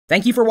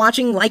Thank you for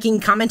watching,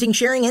 liking, commenting,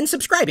 sharing, and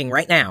subscribing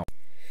right now.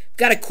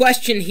 Got a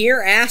question here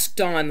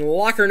asked on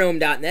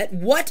lockergnome.net.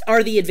 What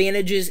are the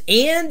advantages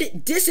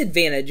and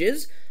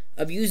disadvantages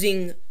of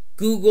using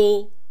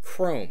Google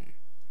Chrome?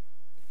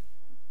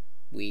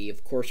 We,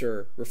 of course,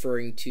 are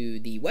referring to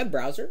the web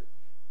browser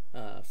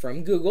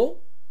from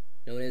Google,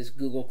 known as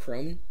Google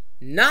Chrome,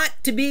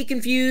 not to be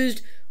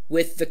confused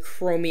with the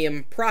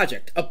Chromium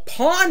project,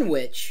 upon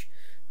which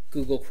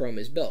Google Chrome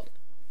is built.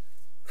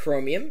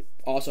 Chromium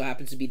also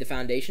happens to be the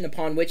foundation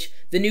upon which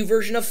the new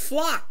version of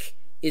Flock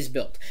is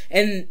built.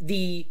 And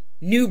the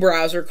new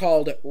browser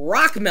called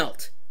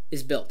Rockmelt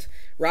is built.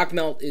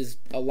 Rockmelt is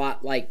a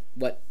lot like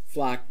what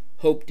Flock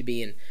hoped to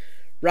be. And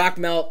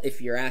Rockmelt,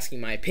 if you're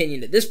asking my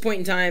opinion at this point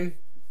in time,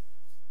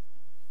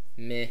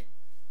 meh.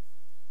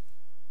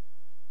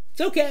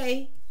 It's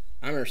okay.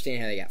 I don't understand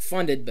how they got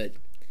funded, but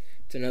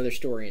it's another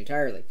story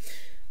entirely.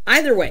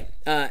 Either way,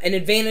 an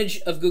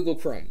advantage of Google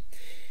Chrome.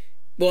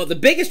 Well, the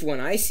biggest one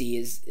I see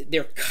is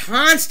they're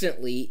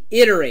constantly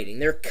iterating.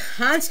 They're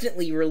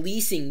constantly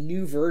releasing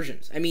new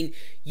versions. I mean,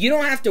 you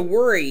don't have to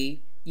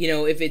worry,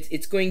 if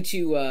it's going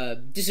to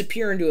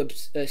disappear into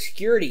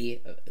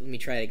obscurity. Let me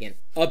try it again.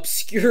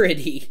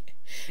 Obscurity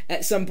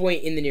at some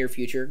point in the near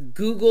future.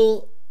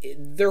 Google,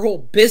 their whole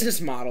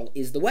business model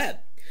is the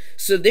web.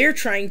 So they're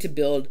trying to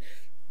build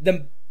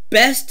the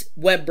best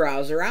web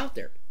browser out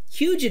there.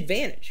 Huge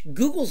advantage.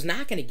 Google's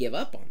not going to give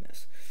up on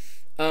this.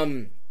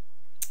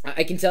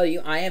 I can tell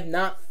you, I have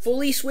not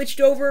fully switched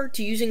over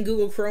to using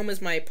Google Chrome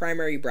as my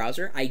primary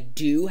browser. I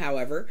do,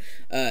 however,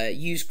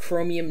 use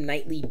Chromium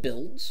nightly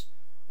builds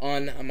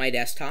on my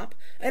desktop,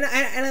 and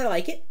I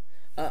like it.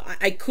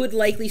 I could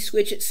likely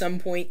switch at some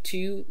point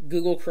to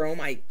Google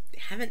Chrome. I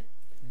haven't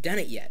done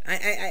it yet.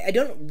 I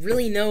don't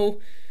really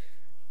know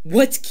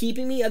what's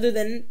keeping me other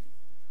than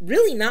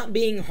really not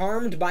being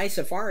harmed by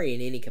Safari in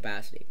any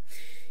capacity.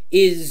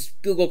 Is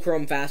Google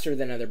Chrome faster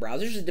than other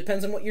browsers? It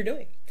depends on what you're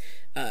doing.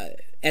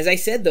 As I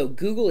said, though,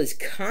 Google is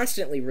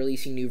constantly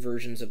releasing new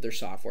versions of their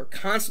software,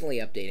 constantly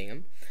updating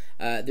them.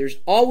 There's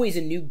always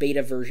a new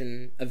beta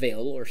version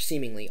available, or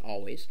seemingly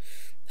always,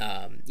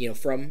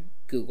 from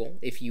Google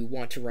if you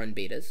want to run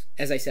betas.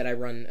 As I said, I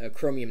run a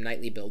Chromium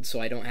nightly build,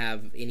 so I don't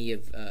have any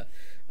of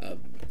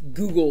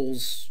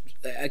Google's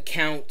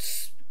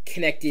accounts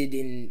connected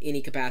in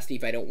any capacity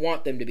if I don't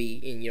want them to be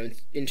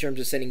in terms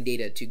of sending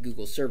data to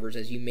Google servers,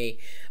 as you may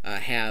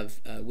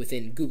have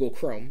within Google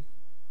Chrome.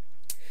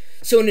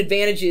 So an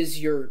advantage is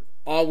you're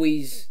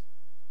always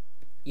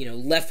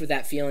left with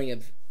that feeling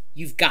of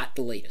you've got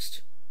the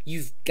latest.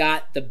 You've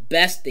got the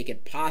best they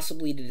could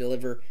possibly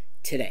deliver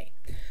today.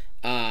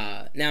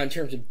 Now in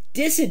terms of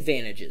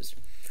disadvantages,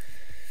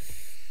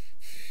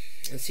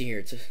 let's see here.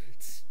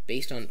 It's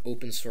based on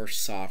open source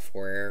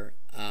software.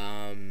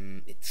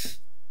 It's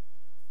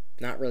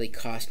not really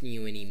costing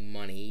you any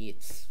money.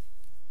 It's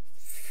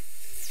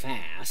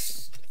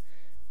fast.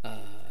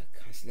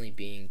 Constantly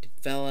being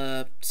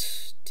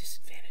developed.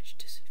 Disadvantage.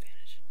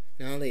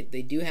 No, they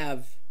do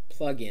have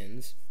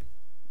plugins,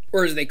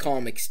 or as they call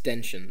them,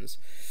 extensions.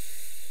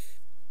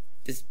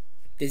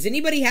 Does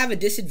anybody have a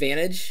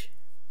disadvantage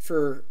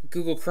for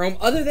Google Chrome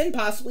other than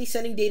possibly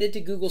sending data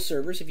to Google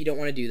servers if you don't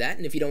want to do that?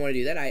 And if you don't want to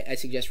do that, I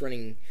suggest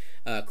running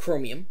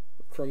Chromium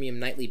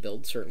nightly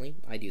build. Certainly,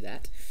 I do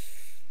that.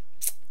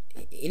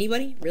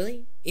 Anybody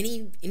really?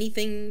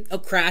 Anything? Oh,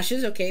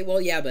 crashes. Okay, well,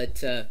 yeah,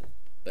 but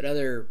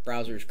other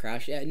browsers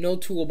crash. Yeah, no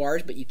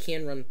toolbars, but you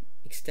can run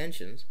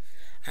extensions.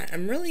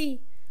 I'm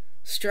really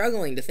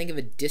struggling to think of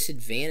a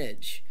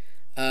disadvantage.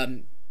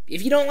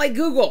 If you don't like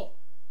Google,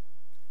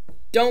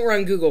 don't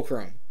run Google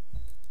Chrome.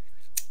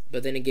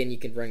 But then again, you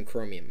can run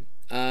Chromium.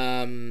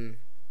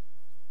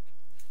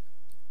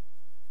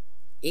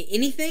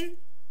 Anything?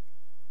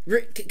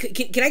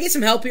 Can I get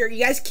some help here?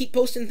 You guys keep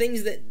posting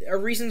things that are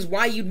reasons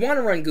why you'd want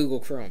to run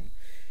Google Chrome.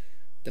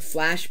 The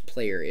Flash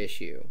player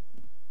issue.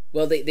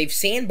 Well, they've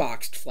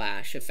sandboxed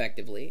Flash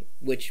effectively,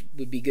 which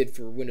would be good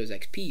for Windows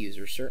XP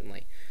users,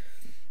 certainly.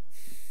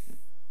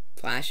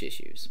 Flash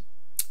issues.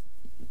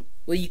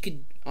 Well, you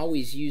could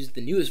always use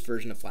the newest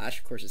version of Flash.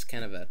 Of course, it's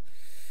kind of a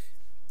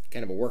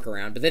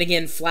workaround. But then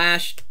again,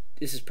 Flash,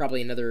 this is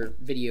probably another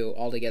video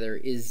altogether,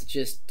 is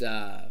just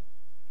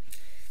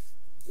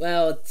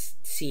well, it's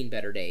seen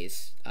better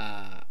days.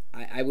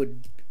 I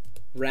would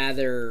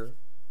rather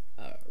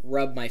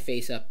rub my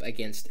face up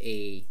against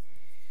a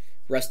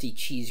rusty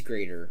cheese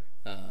grater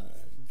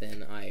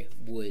than I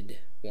would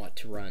want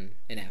to run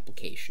an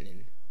application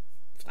in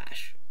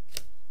Flash.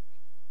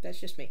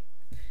 That's just me.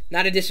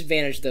 Not a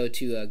disadvantage, though,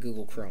 to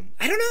Google Chrome.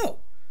 I don't know.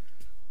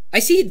 I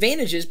see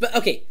advantages, but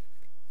okay.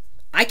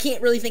 I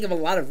can't really think of a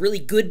lot of really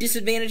good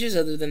disadvantages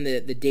other than the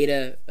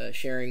data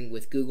sharing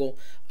with Google.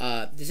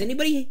 Does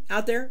anybody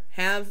out there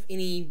have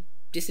any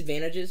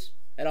disadvantages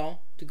at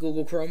all to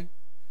Google Chrome?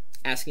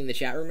 Asking the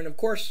chat room, and of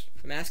course,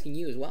 I'm asking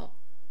you as well.